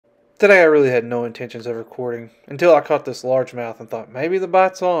Today I really had no intentions of recording until I caught this largemouth and thought maybe the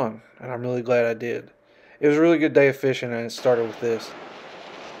bite's on, and I'm really glad I did. It was a really good day of fishing and it started with this.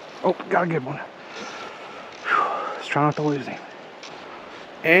 Oh, got a good one. Whew, let's try not to lose him.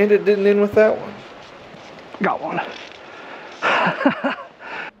 And it didn't end with that one. Got one.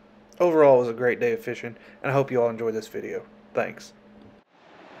 Overall, it was a great day of fishing, and I hope you all enjoyed this video. Thanks.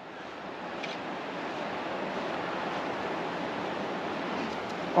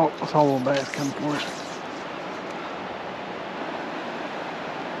 Oh, I saw a little bass coming for us.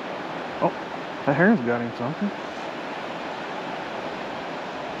 Oh, that heron's got him something.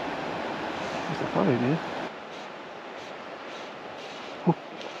 At least I thought he did. Whew.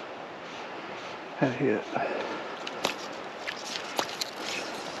 Had a hit.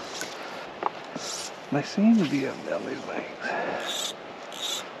 They seem to be up and down these banks.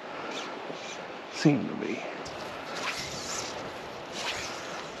 Seem to be.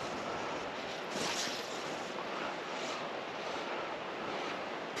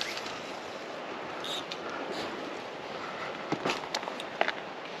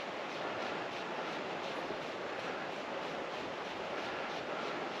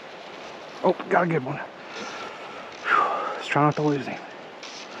 Oh, got a good one. Whew, let's try not to lose him.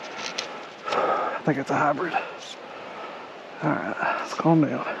 I think it's a hybrid. Alright, let's calm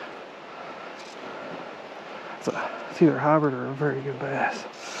down. It's either a hybrid or a very good bass.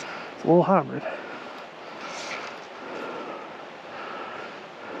 It's a little hybrid.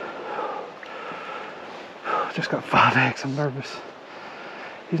 Just got 5X, I'm nervous.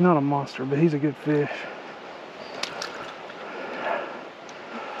 He's not a monster, but he's a good fish.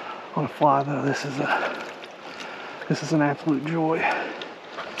 On a fly though, this is an absolute joy.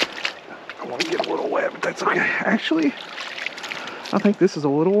 I want to get a little wet, but that's okay. Actually, I think this is a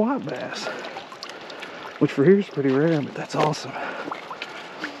little white bass, which for here is pretty rare, but that's awesome.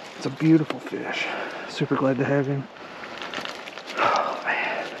 It's a beautiful fish. Super glad to have him. Oh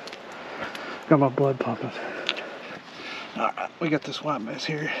man, got my blood pumping. All right, we got this white bass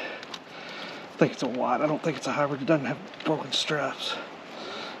here. I think it's a white. I don't think it's a hybrid. It doesn't have broken stripes.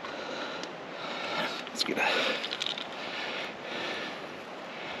 Let's get a...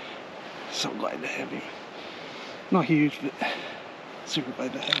 So glad to have him. Not huge, but super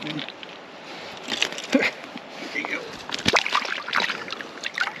glad to have him. There you go.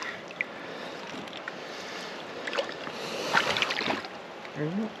 There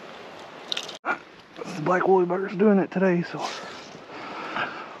you go. The black woolly bugger's doing it today, so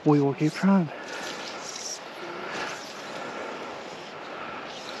we will keep trying.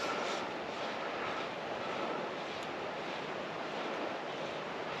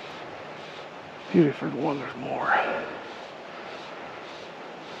 Beauty for the one, there's more.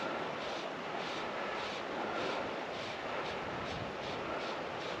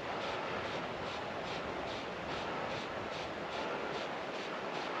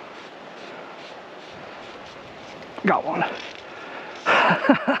 Got one.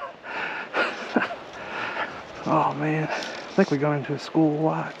 Oh man, I think we got into a school of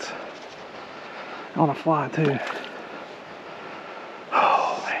whites. On a fly too.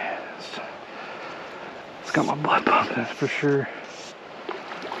 Oh man, it's got my blood pumping for sure.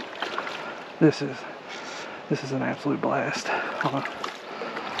 This is an absolute blast on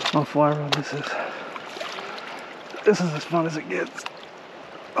a fly run. This is as fun as it gets.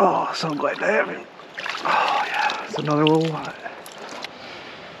 Oh, so glad to have him. Oh yeah, it's another little white.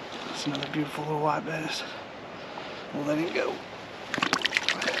 It's another beautiful little white bass. We'll let him go.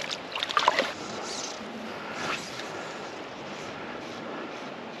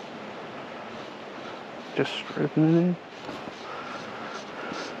 Just stripping it in.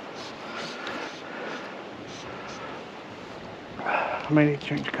 I may need to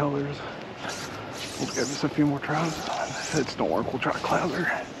change colors. We'll give this a few more tries. If it don't work, we'll try clouder.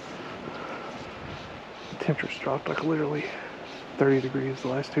 The temperature's dropped like literally 30 degrees the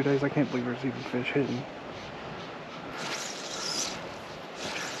last 2 days. I can't believe there's even fish hidden.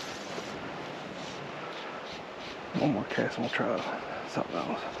 One more cast and we'll try something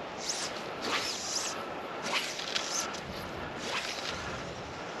else.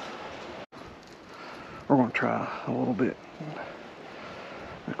 We're going to try a little bit.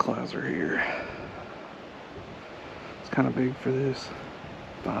 The clouds are here. It's kind of big for this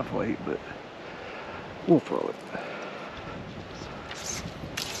 5 weight, but we'll throw it.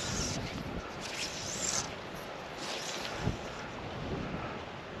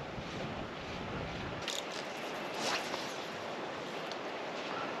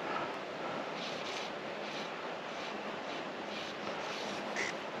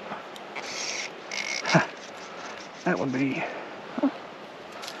 That would be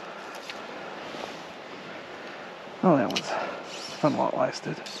Oh, that one's fun while it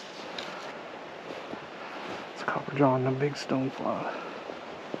lasted. It's a copper john and a big stonefly.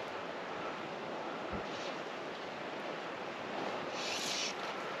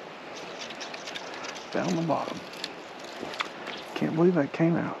 Down the bottom. Can't believe that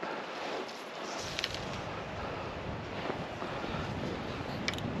came out.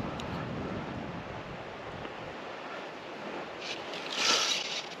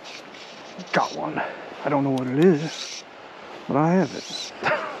 Got one. I don't know what it is, but I have it. I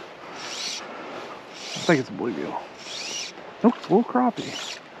think it's a bluegill. Nope, it's a little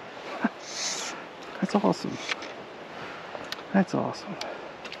crappie. That's awesome. That's awesome.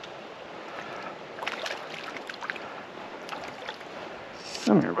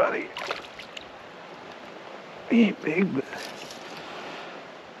 Come here, buddy. He ain't big, but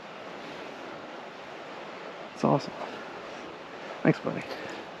it's awesome. Thanks, buddy.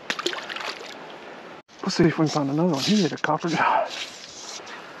 Let's see if we can find another one. He hit a copper john.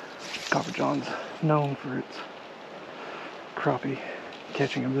 Copper john's known for its crappie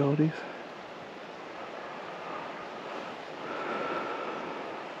catching abilities.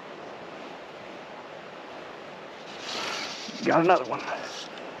 Got another one.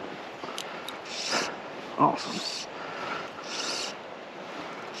 Awesome.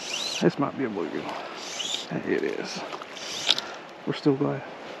 This might be a bluegill. It is. We're still glad.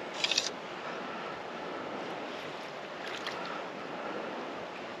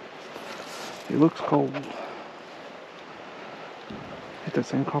 He looks cold. Hit that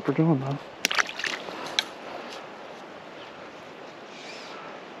same copper john though.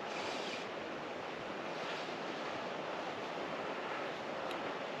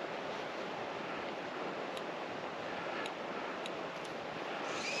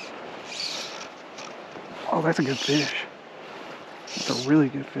 Oh, that's a good fish. That's a really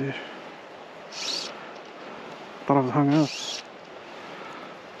good fish. Thought I was hung up.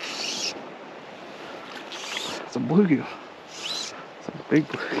 It's a bluegill. It's a big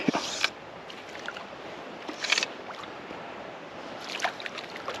bluegill.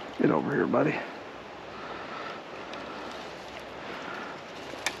 Get over here, buddy.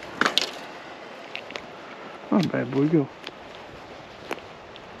 Not a bad bluegill.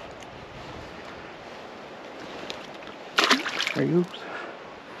 There he goes.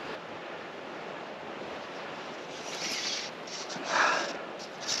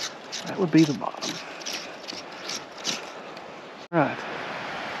 That would be the bottom. Right.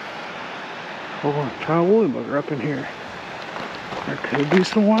 We're going to try a woolly bugger up in here. There could be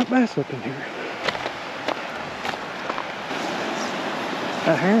some white bass up in here.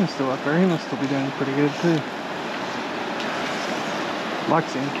 That heron's still up there. He must still be doing pretty good too. I'd like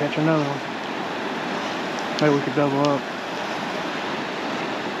to see him catch another one. Maybe we could double up.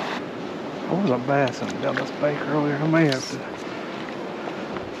 There was a bass down this bank earlier. I may have to.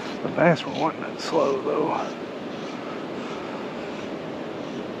 The bass were wanting it slow though.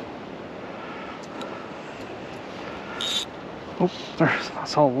 Oh, I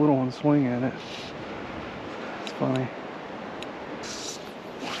saw a little one swing at it. It's funny.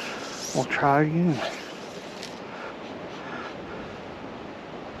 We'll try again.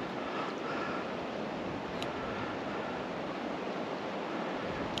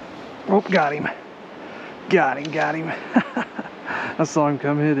 Oh, got him. Got him. I saw him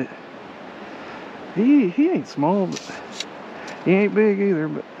come hit it. He ain't small, but he ain't big either,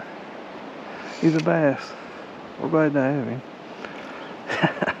 but he's a bass. We're glad to have him.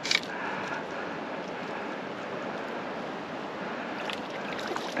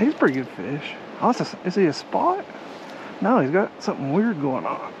 He's a pretty good fish. Is he a spot? No, he's got something weird going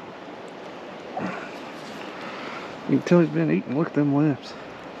on. You can tell he's been eating. Look at them lips.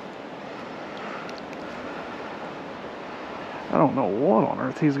 I don't know what on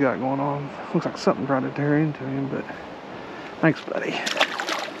earth he's got going on. Looks like something tried to tear into him, but thanks, buddy.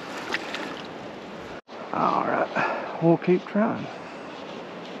 Alright, we'll keep trying.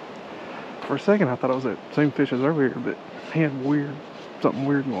 For a second I thought it was that same fish as earlier, but he had something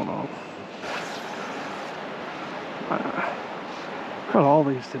weird going on. Caught all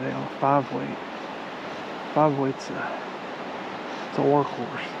these today on a 5-weight. 5-weight's it's a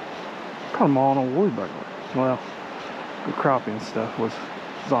workhorse. Caught them all on a woolly bugger. Well, the crappie and stuff was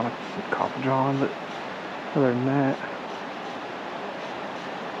on a copper john, but other than that,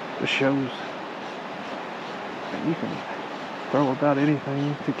 the shows that you can throw about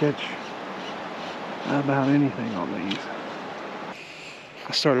anything to catch about anything on these.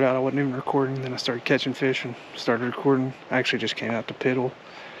 I started out, I wasn't even recording, then I started catching fish and started recording. I actually just came out to piddle,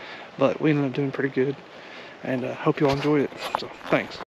 but we ended up doing pretty good, and hope you all enjoyed it, so thanks.